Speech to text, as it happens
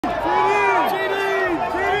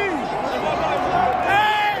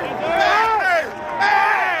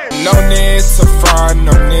No need to front,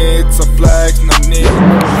 no need to flex, no need.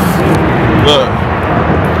 Look,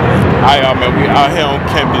 alright, y'all, man. We out here on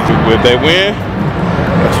campus. If they win,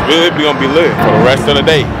 it's really gonna be lit for the rest of the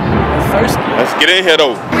day. Let's get in here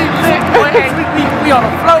though. We on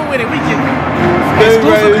the flow with it. We get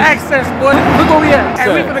exclusive access, boy. Look where we at.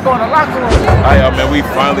 And we finna go in the locker room. Alright, y'all, man. We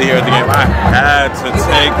finally here at the game. I had to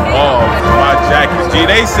take off my jacket. Gee,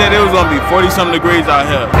 they said it was gonna be 40-something degrees out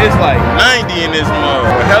here. It's like 90 in this mug.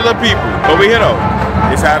 Hella people. But we here though.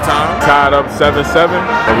 It's halftime. Tied up 7-7.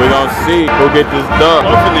 And we're gonna see who get this dub.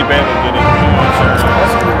 Hopefully, Bama get it. You know what I'm saying?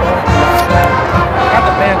 Got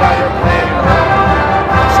the band out here playing.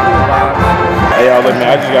 School vibes. Hey y'all, look,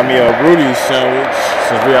 man, I just got me a Rudy's sandwich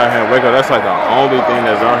since we out here in Waco. That's like the only thing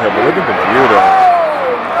that's out here, but look at the view though.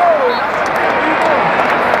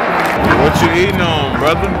 What you eating on,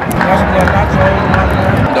 brother?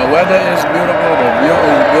 The weather is beautiful, the view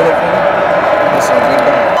is beautiful. It's a good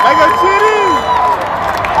day. I got Chitty!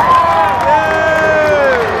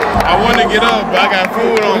 Yeah! I want to get up, but I got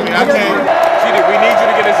food on me. I can't. Chitty, we need you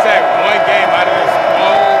to get a sack. One game out of this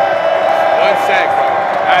whole one sack, bro.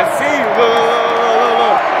 I see you. Look.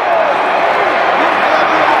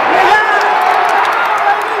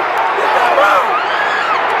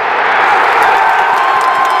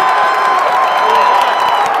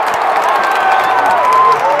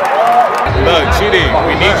 Look, Chitty,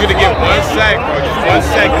 we need you to get one sack, bro. Just one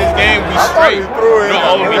sack this game, we straight. You don't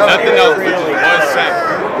owe me nothing else but just one sack.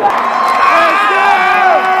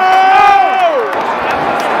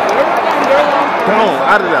 Come on,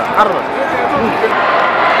 out of there.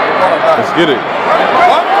 Let's get it.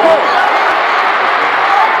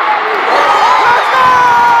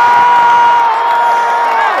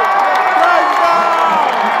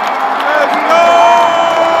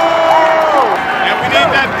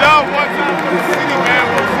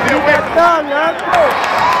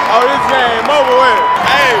 Oh, this game over with.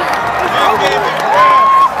 Hey,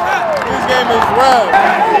 this game is rough.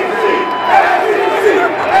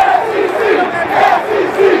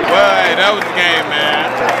 Well, hey, that was the game,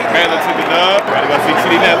 man. Baylor took the dub. Gotta go see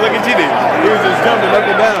Chitty now. Look at Chitty. He was just jumping up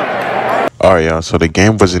and down. Alright, y'all. So the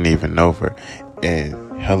game wasn't even over,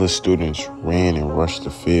 and hella students ran and rushed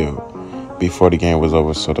the field before the game was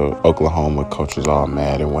over, so the Oklahoma coach was all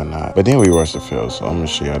mad and whatnot. But then we rushed the field, so I'm gonna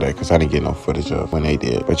show y'all that because I didn't get no footage of when they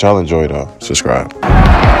did. But y'all enjoy though. Subscribe.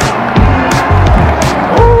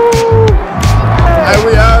 Hey,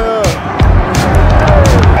 we out here.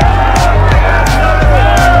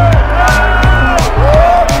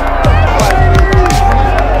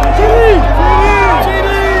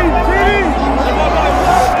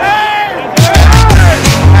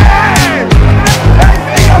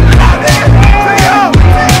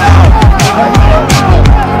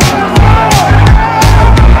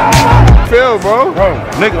 Bro,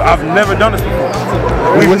 nigga, I've never done this before.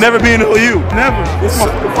 We've never been in OU. Never. This is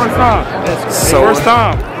the first time. First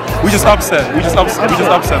time. We just upset.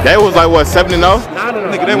 They was like what, 7-0?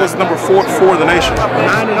 9-0. Nigga, they was number 4 in the nation.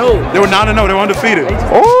 9-0. They were 9-0. They were undefeated.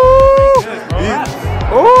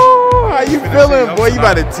 Oh, how you feeling, boy? You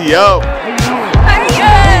about to tee up. I'm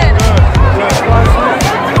good.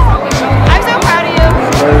 I'm so proud of you.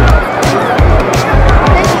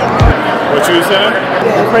 What you saying?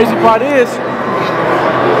 The crazy part is,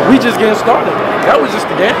 we just getting started. That was just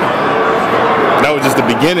the game. That was just the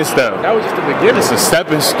beginning step. That was just the beginning. It's a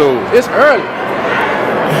stepping stool. It's early.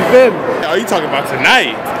 You feel me? Are you talking about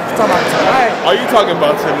tonight? I'm talking about tonight. Are you talking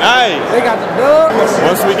about tonight? They got the dub.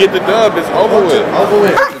 Once we get the dub, it's over with.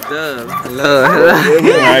 The dub. Hello.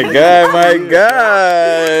 My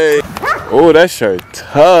God. Oh, that shirt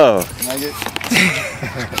tough.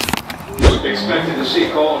 Expected to see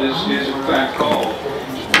called is in fact called.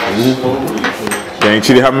 Dang,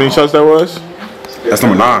 Chitty, how many shots that was? That's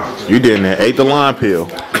number 9. You didn't ate the lime peel.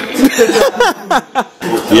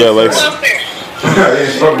 Yeah, Lex.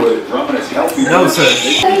 No, sir.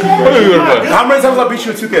 How many times I beat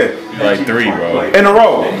you in 2K? Like 3, bro. In a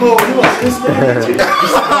row.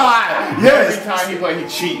 Yes. Every time he play, he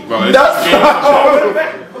cheat, bro.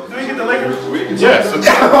 Do we get the Lakers? Yes.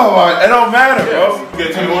 Oh, it don't matter, bro. You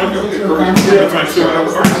got 21?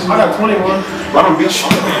 I got 21. I don't beat you.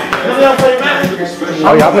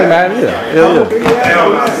 Oh, y'all play Madden?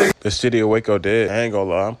 Yeah. The city of Waco dead. I ain't gonna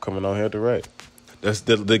lie, I'm coming on here direct.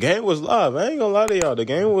 The game was live. I ain't gonna lie to y'all. The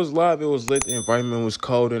game was live. It was lit. The environment was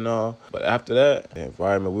cold and all. But after that, the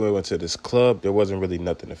environment, we went to this club. There wasn't really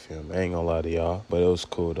nothing to film. I ain't gonna lie to y'all. But it was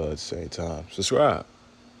cool though at the same time. Subscribe.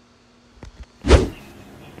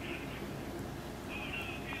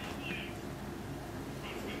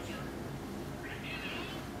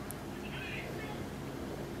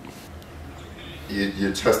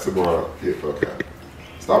 You're testing my okay.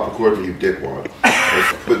 Stop recording, you dickwad.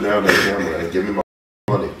 Put down that camera and give me my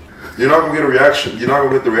money. You're not gonna get a reaction. You're not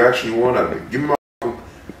gonna get the reaction you want out of me. Give me my.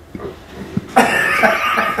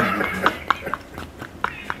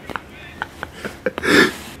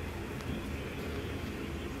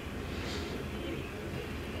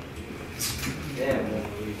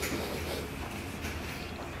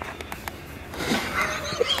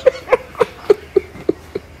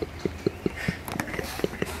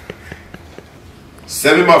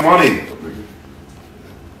 Send me my money.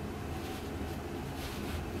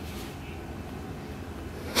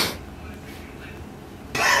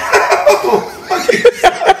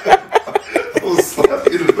 I'll slap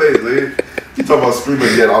you in the face, man. You talking about screaming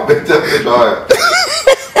again? I'll bet that bitch alright.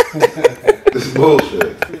 This is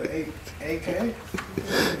bullshit. AK?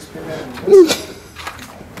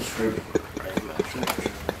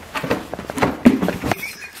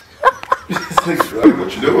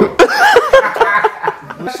 What you doing?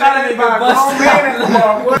 Shot at me by a grown man at the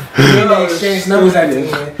bar. They exchanged numbers at the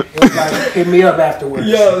end. It was like, hit me up afterwards.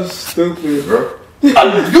 Yo, stupid. Bro? Dude!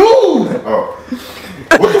 Oh.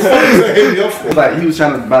 What the fuck is that hitting me up for? It's like he was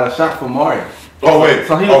trying to buy a shot for Mario. Oh, wait.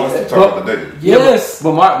 So he oh, was- let's talk about the nigga. Yes.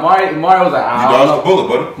 But Mario was like, You I don't dodged the know. bullet,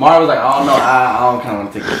 buddy. Mario was like, I don't know. I don't kind of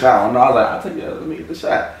want to take the shot. I don't know. I was like, I'll take it. Let me get the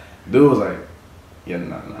shot. Dude was like, yeah,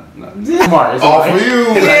 no. Mario, it's All alright. for you.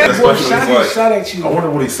 Yeah, That's boy, what he shot was like. at you. I wonder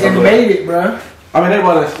what he said. And made it, bro. I mean, they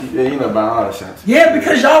bought us, yeah, you know, buying all the shots. Yeah,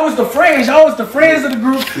 because y'all was the friends. Y'all was the friends of the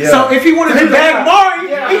group. Yeah. So if he wanted to bag Mari,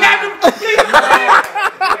 he had to.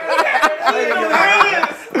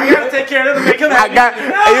 I gotta take care of them. Make him happy.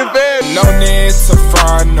 No need to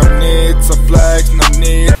front, no need to flex, no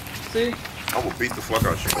need. I will beat the fuck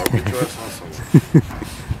out you, bro. Get your ass on somewhere.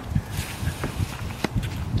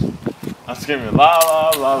 I'm screaming la la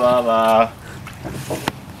la la la.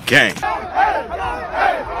 Gang.